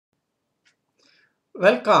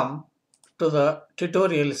Welcome to the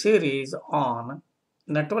tutorial series on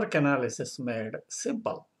network analysis made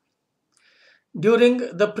simple. During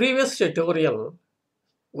the previous tutorial,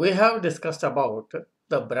 we have discussed about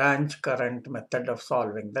the branch current method of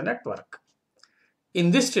solving the network.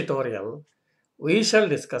 In this tutorial, we shall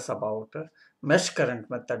discuss about mesh current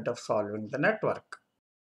method of solving the network.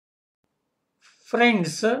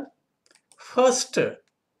 Friends, first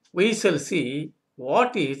we shall see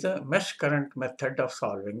what is a mesh current method of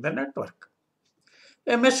solving the network.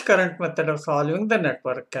 A mesh current method of solving the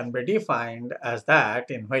network can be defined as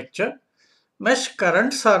that in which mesh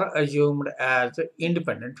currents are assumed as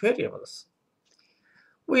independent variables.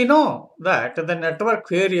 We know that the network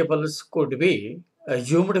variables could be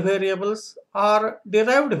assumed variables or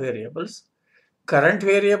derived variables, current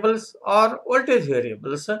variables or voltage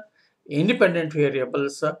variables, independent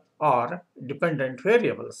variables or dependent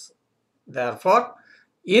variables. Therefore,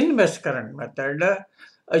 in mesh current method,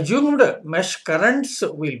 assumed mesh currents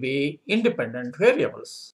will be independent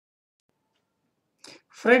variables.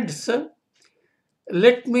 Friends,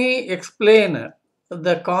 let me explain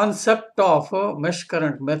the concept of mesh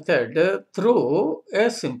current method through a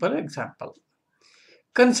simple example.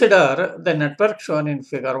 Consider the network shown in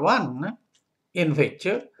figure 1 in which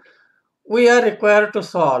we are required to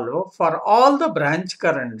solve for all the branch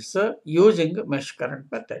currents using mesh current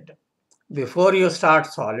method. Before you start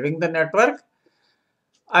solving the network,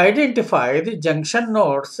 identify the junction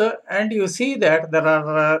nodes and you see that there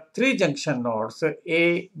are three junction nodes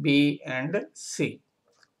A, B and C.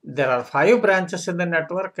 There are 5 branches in the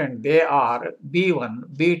network and they are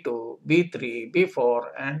B1, B2, B3, B4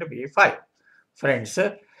 and B5. Friends,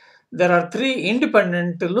 there are 3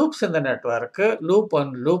 independent loops in the network, loop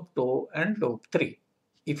 1, loop 2 and loop 3.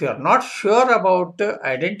 If you are not sure about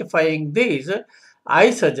identifying these,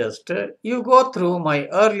 I suggest you go through my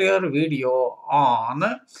earlier video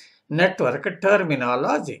on network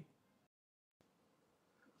terminology.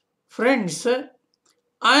 Friends,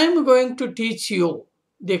 I am going to teach you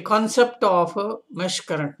the concept of mesh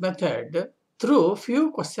current method through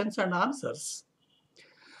few questions and answers.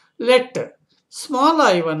 Let small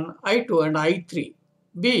I1, I2 and I3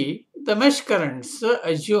 be the mesh currents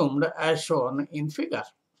assumed as shown in figure.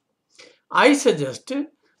 I suggest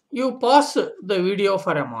you pause the video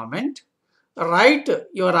for a moment, write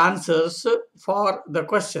your answers for the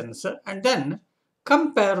questions and then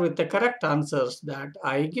compare with the correct answers that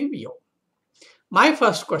I give you. My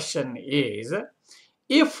first question is,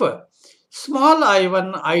 if small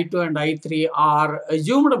I1, I2 and I3 are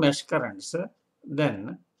assumed mesh currents,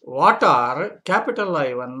 then what are capital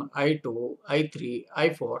I1, I2, I3,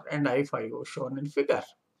 I4 and I5 shown in figure?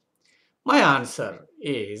 My answer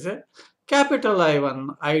is capital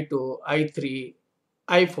I1, I2, I3,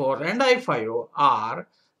 I4 and I5 are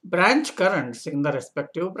branch currents in the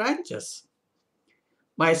respective branches.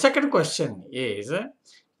 My second question is,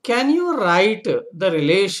 can you write the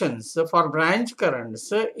relations for branch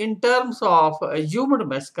currents in terms of assumed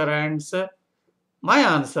mesh currents? My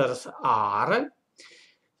answers are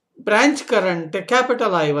branch current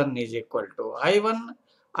capital I1 is equal to I1,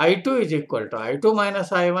 I2 is equal to I2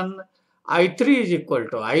 minus I1, I3 is equal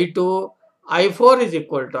to I2, I4 is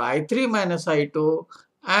equal to I3 minus I2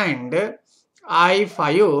 and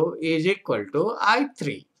I5 is equal to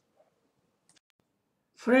I3.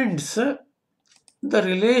 Friends, the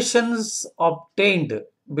relations obtained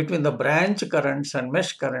between the branch currents and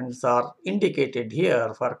mesh currents are indicated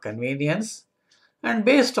here for convenience, and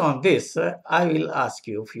based on this, I will ask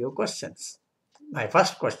you a few questions. My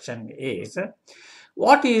first question is,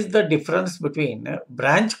 what is the difference between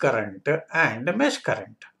branch current and mesh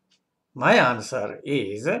current? My answer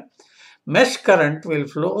is, mesh current will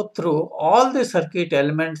flow through all the circuit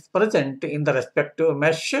elements present in the respective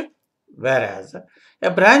mesh, whereas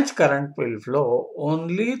a branch current will flow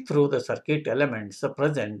only through the circuit elements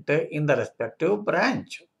present in the respective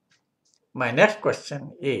branch. My next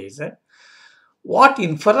question is, what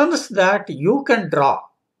inference that you can draw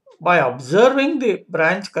by observing the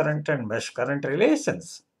branch current and mesh current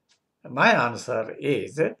relations? My answer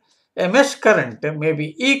is, a mesh current may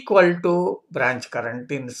be equal to branch current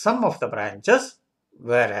in some of the branches,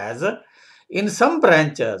 whereas in some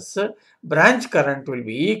branches, branch current will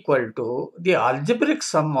be equal to the algebraic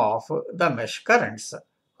sum of the mesh currents.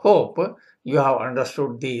 Hope you have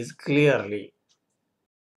understood these clearly.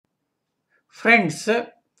 Friends,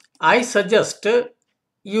 I suggest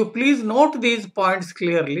you please note these points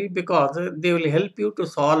clearly because they will help you to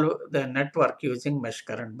solve the network using mesh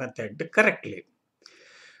current method correctly.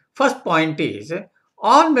 First point is,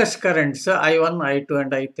 all mesh currents I1, I2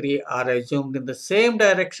 and I3 are assumed in the same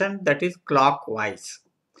direction, that is clockwise.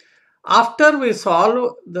 After we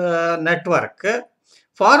solve the network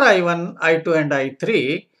for I1, I2 and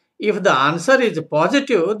I3, if the answer is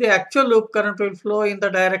positive, the actual loop current will flow in the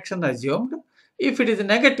direction assumed. If it is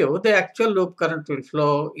negative, the actual loop current will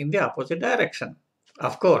flow in the opposite direction.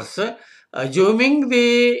 Of course, assuming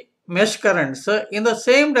the mesh currents in the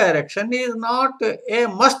same direction is not a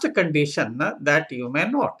must condition that you may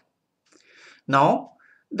note. Now,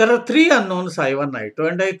 there are three unknowns I1,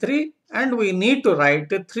 I2 and I3, and we need to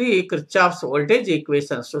write three Kirchhoff's voltage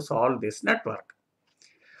equations to solve this network.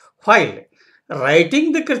 While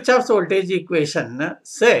writing the Kirchhoff's voltage equation,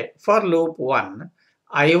 say for loop 1,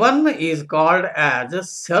 I1 is called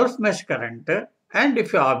as self-mesh current, and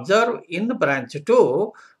if you observe in branch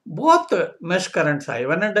 2, both mesh currents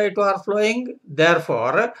I1 and I2 are flowing.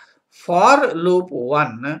 Therefore, for loop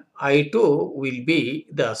 1, I2 will be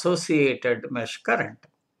the associated mesh current.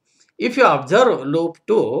 If you observe loop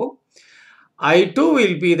 2, I2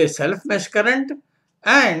 will be the self-mesh current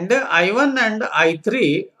and I1 and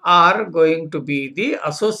I3 are going to be the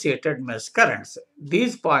associated mesh currents.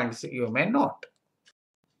 These points you may note.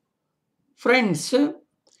 Friends,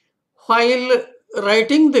 while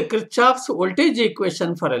writing the Kirchhoff's voltage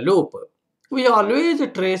equation for a loop, we always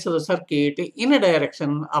trace the circuit in a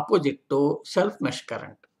direction opposite to self-mesh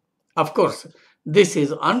current. Of course, this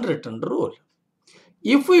is unwritten rule.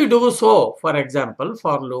 If we do so, for example,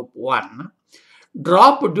 for loop 1,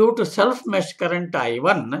 drop due to self-mesh current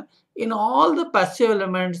I1 in all the passive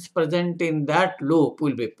elements present in that loop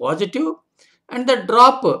will be positive, and the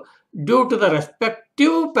drop due to the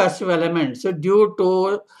respective passive elements due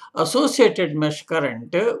to associated mesh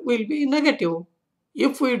current will be negative.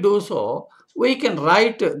 If we do so, we can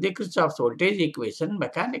write the Kirchhoff's voltage equation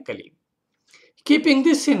mechanically. Keeping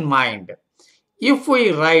this in mind, if we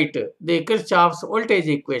write the Kirchhoff's voltage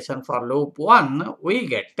equation for loop 1, we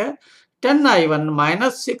get 10I1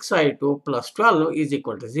 minus 6I2 plus 12 is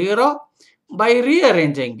equal to 0. By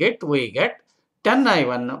rearranging it, we get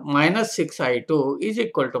 10I1 minus 6I2 is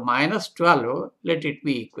equal to minus 12. Let it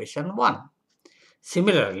be equation 1.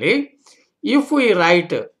 Similarly, if we write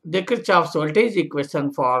the Kirchhoff's voltage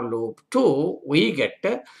equation for loop 2, we get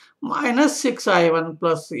minus 6I1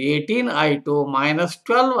 plus 18I2 minus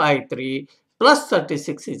 12I3 plus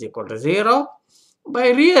 36 is equal to 0. By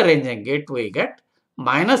rearranging it, we get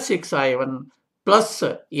minus 6I1 plus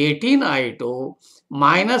 18I2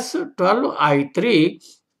 minus 12I3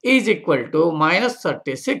 is equal to minus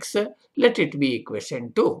 36. Let it be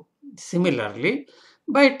equation 2. Similarly,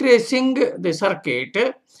 by tracing the circuit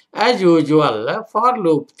as usual for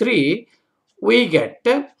loop 3, we get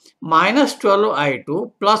minus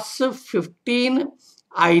 12I2 plus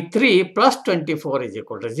 15I3 plus 24 is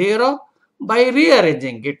equal to 0. By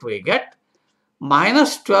rearranging it, we get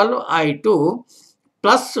minus 12I2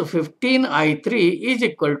 plus 15I3 is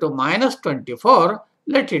equal to minus 24.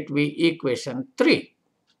 Let it be equation 3.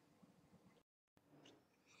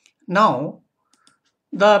 Now,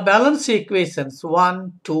 the balance equations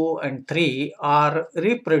 1, 2 and 3 are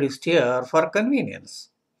reproduced here for convenience.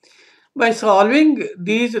 By solving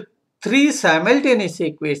these three simultaneous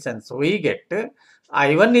equations, we get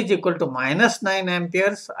I1 is equal to minus 9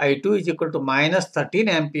 amperes, I2 is equal to minus 13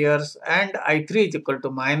 amperes and I3 is equal to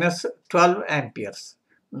minus 12 amperes.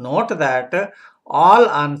 Note that all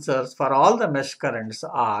answers for all the mesh currents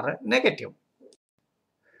are negative.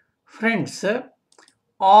 Friends,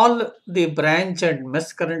 all the branch and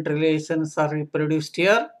mesh current relations are reproduced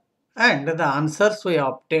here and the answers we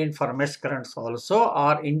obtained for mesh currents also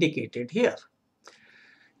are indicated here.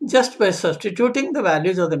 Just by substituting the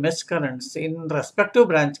values of the mesh currents in respective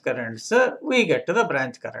branch currents, we get the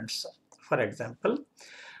branch currents. For example,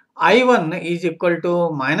 I1 is equal to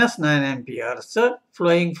minus 9 amperes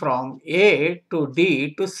flowing from A to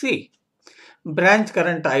D to C. Branch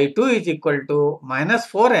current I2 is equal to minus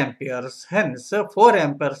 4 amperes, hence 4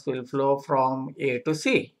 amperes will flow from A to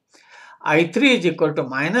C. I3 is equal to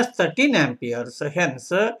minus 13 amperes,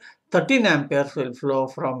 hence 13 amperes will flow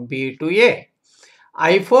from B to A.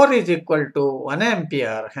 I4 is equal to 1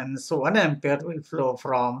 ampere, hence 1 ampere will flow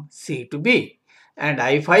from C to B. And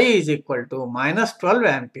I5 is equal to minus 12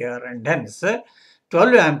 ampere and hence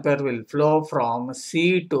 12 ampere will flow from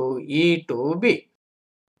C to E to B.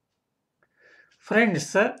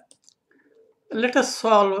 Friends, let us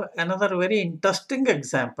solve another very interesting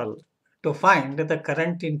example to find the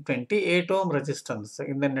current in 28 ohm resistance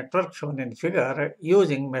in the network shown in figure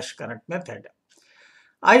using mesh current method.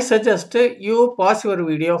 I suggest you pause your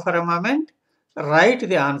video for a moment, write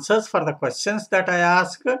the answers for the questions that I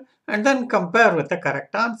ask and then compare with the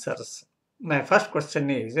correct answers. My first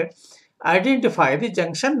question is, identify the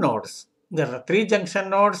junction nodes. There are three junction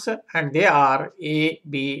nodes and they are A,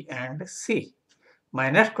 B and C. My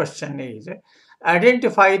next question is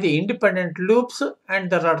identify the independent loops, and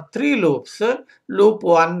there are three loops, loop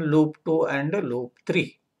 1, loop 2 and loop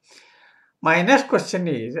 3. My next question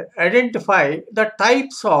is identify the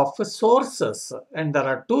types of sources, and there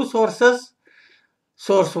are two sources.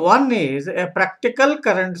 Source 1 is a practical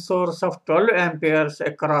current source of 12 amperes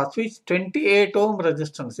across which 28 ohm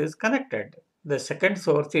resistance is connected. The second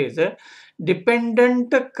source is a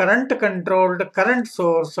dependent current controlled current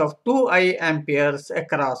source of 2 amperes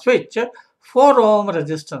across which 4 ohm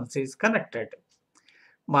resistance is connected.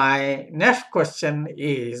 My next question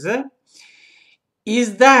is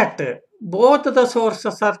that both the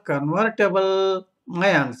sources are convertible? My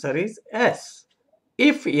answer is yes.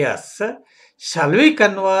 If yes, shall we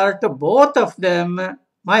convert both of them?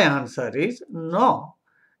 My answer is no.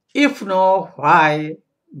 If no, why?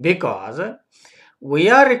 Because we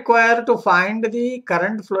are required to find the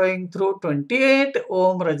current flowing through 28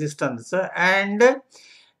 ohm resistance, and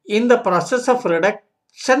in the process of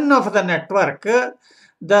reduction of the network,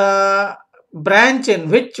 the branch in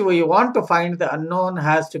which we want to find the unknown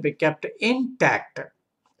has to be kept intact.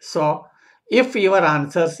 So, if your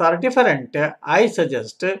answers are different, I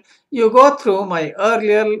suggest you go through my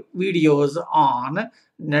earlier videos on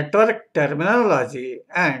network terminology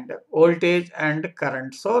and voltage and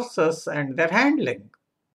current sources and their handling.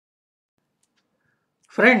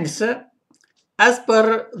 Friends, as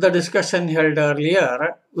per the discussion held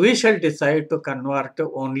earlier, we shall decide to convert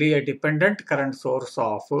only a dependent current source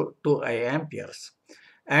of 2 amperes.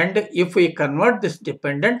 And if we convert this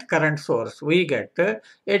dependent current source, we get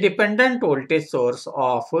a dependent voltage source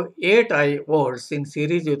of 8I volts in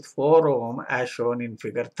series with 4 ohm as shown in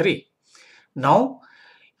figure 3. Now,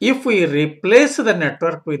 if we replace the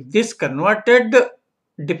network with this converted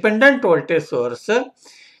dependent voltage source,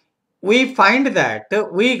 we find that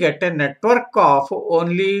we get a network of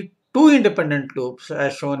only two independent loops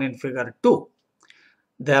as shown in figure 2.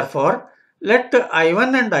 Therefore, let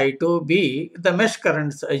I1 and I2 be the mesh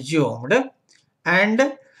currents assumed,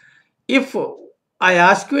 and if I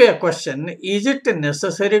ask you a question, is it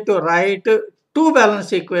necessary to write two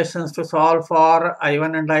balance equations to solve for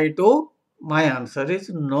I1 and I2? My answer is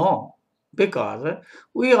no, because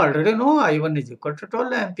we already know I1 is equal to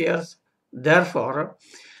 12 amperes. Therefore,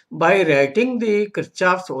 by writing the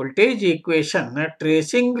Kirchhoff's voltage equation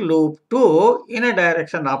tracing loop 2 in a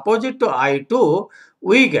direction opposite to I2,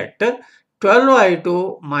 we get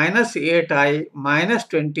 12I2 minus 8I minus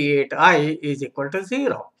 28I is equal to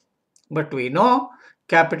 0. But we know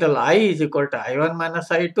capital I is equal to I1 minus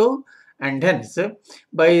I2, and hence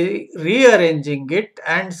by rearranging it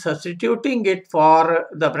and substituting it for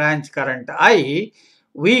the branch current I,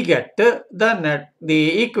 we get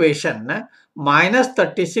the equation minus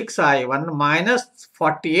 36I1 minus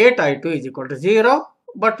 48I2 is equal to 0,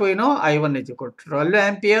 but we know I1 is equal to 12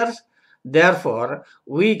 amperes. Therefore,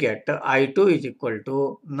 we get I2 is equal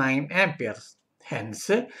to 9 amperes.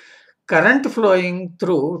 Hence, current flowing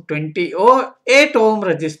through 28 ohm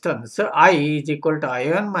resistance I is equal to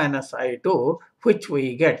I1 minus I2, which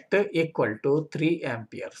we get equal to 3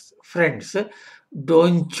 amperes. Friends,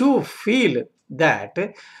 don't you feel that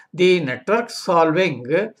the network solving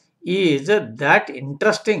is that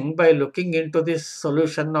interesting by looking into this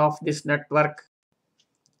solution of this network?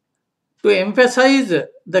 To emphasize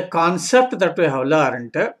the concept that we have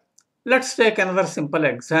learned, let's take another simple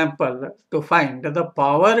example to find the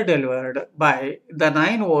power delivered by the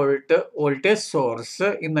 9-volt voltage source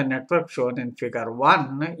in the network shown in figure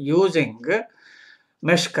 1 using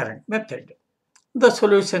mesh current method. The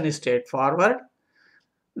solution is straightforward.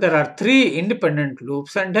 There are three independent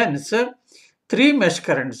loops, and hence three mesh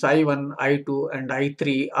currents I1, I2 and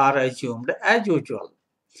I3 are assumed as usual.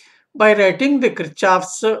 By writing the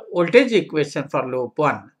Kirchhoff's voltage equation for loop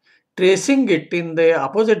 1, tracing it in the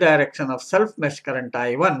opposite direction of self-mesh current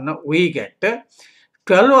I1, we get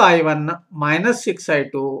 12I1 minus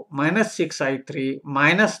 6I2 minus 6I3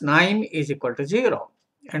 minus 9 is equal to 0.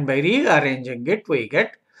 And by rearranging it, we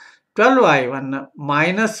get 12I1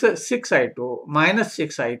 minus 6I2 minus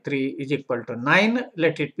 6I3 is equal to 9.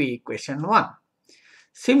 Let it be equation 1.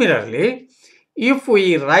 Similarly, if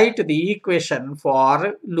we write the equation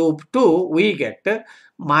for loop 2, we get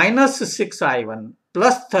minus 6I1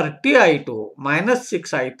 plus 30I2 minus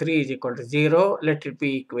 6I3 is equal to 0. Let it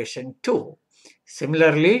be equation 2.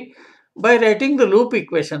 Similarly, by writing the loop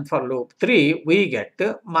equation for loop 3, we get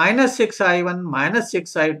minus 6I1 minus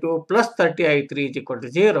 6I2 plus 30I3 is equal to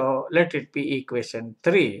 0. Let it be equation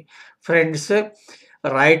 3. Friends,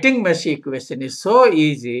 writing mesh equation is so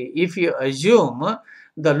easy if you assume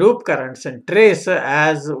the loop currents and trace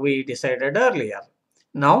as we decided earlier.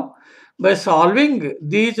 Now, by solving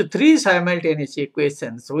these three simultaneous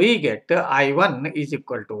equations, we get I1 is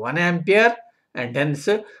equal to 1 ampere, and hence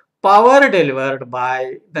power delivered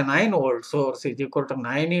by the 9 volt source is equal to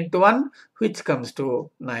 9 into 1, which comes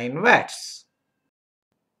to 9 watts.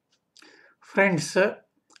 Friends,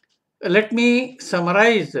 let me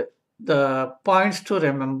summarize the points to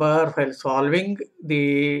remember while solving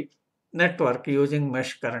the network using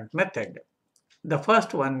mesh current method. The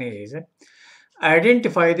first one is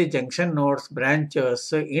identify the junction nodes,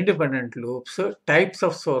 branches, independent loops, types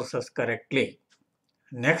of sources correctly.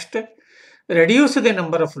 Next, reduce the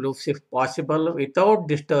number of loops if possible without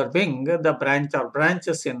disturbing the branch or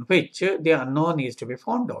branches in which the unknown is to be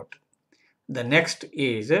found out. The next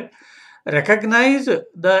is recognize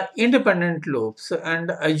the independent loops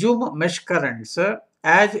and assume mesh currents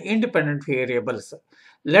as independent variables.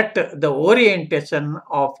 Let the orientation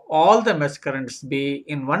of all the mesh currents be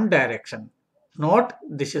in one direction. Note,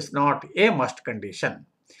 this is not a must condition.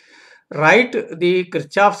 Write the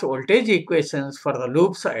Kirchhoff's voltage equations for the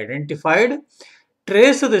loops identified.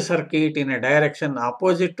 Trace the circuit in a direction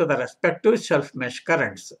opposite to the respective self-mesh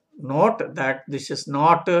currents. Note that this is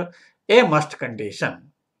not a must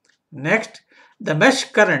condition. Next, the mesh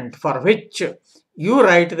current for which you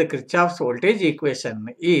write the Kirchhoff's voltage equation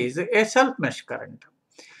is a self-mesh current.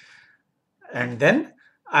 And then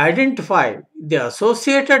identify the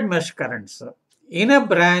associated mesh currents. In a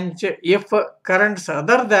branch, if currents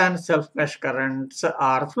other than self-mesh currents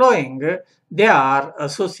are flowing, they are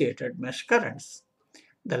associated mesh currents.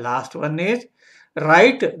 The last one is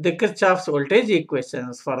write the Kirchhoff's voltage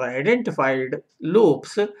equations for the identified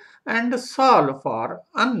loops and solve for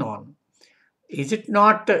unknown. Is it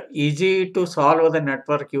not easy to solve the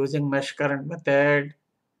network using mesh current method?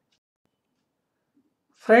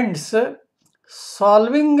 Friends,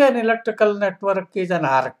 solving an electrical network is an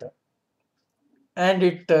art, and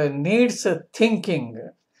it needs thinking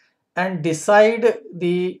and decide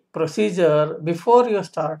the procedure before you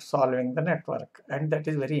start solving the network, and that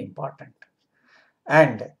is very important.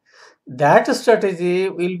 And that strategy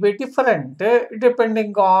will be different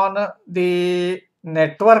depending on the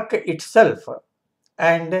network itself.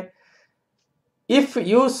 And if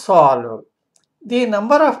you solve the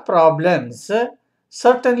number of problems,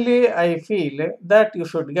 certainly I feel that you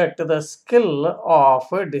should get the skill of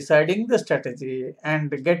deciding the strategy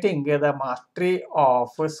and getting the mastery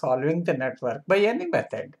of solving the network by any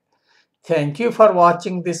method. Thank you for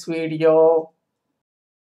watching this video.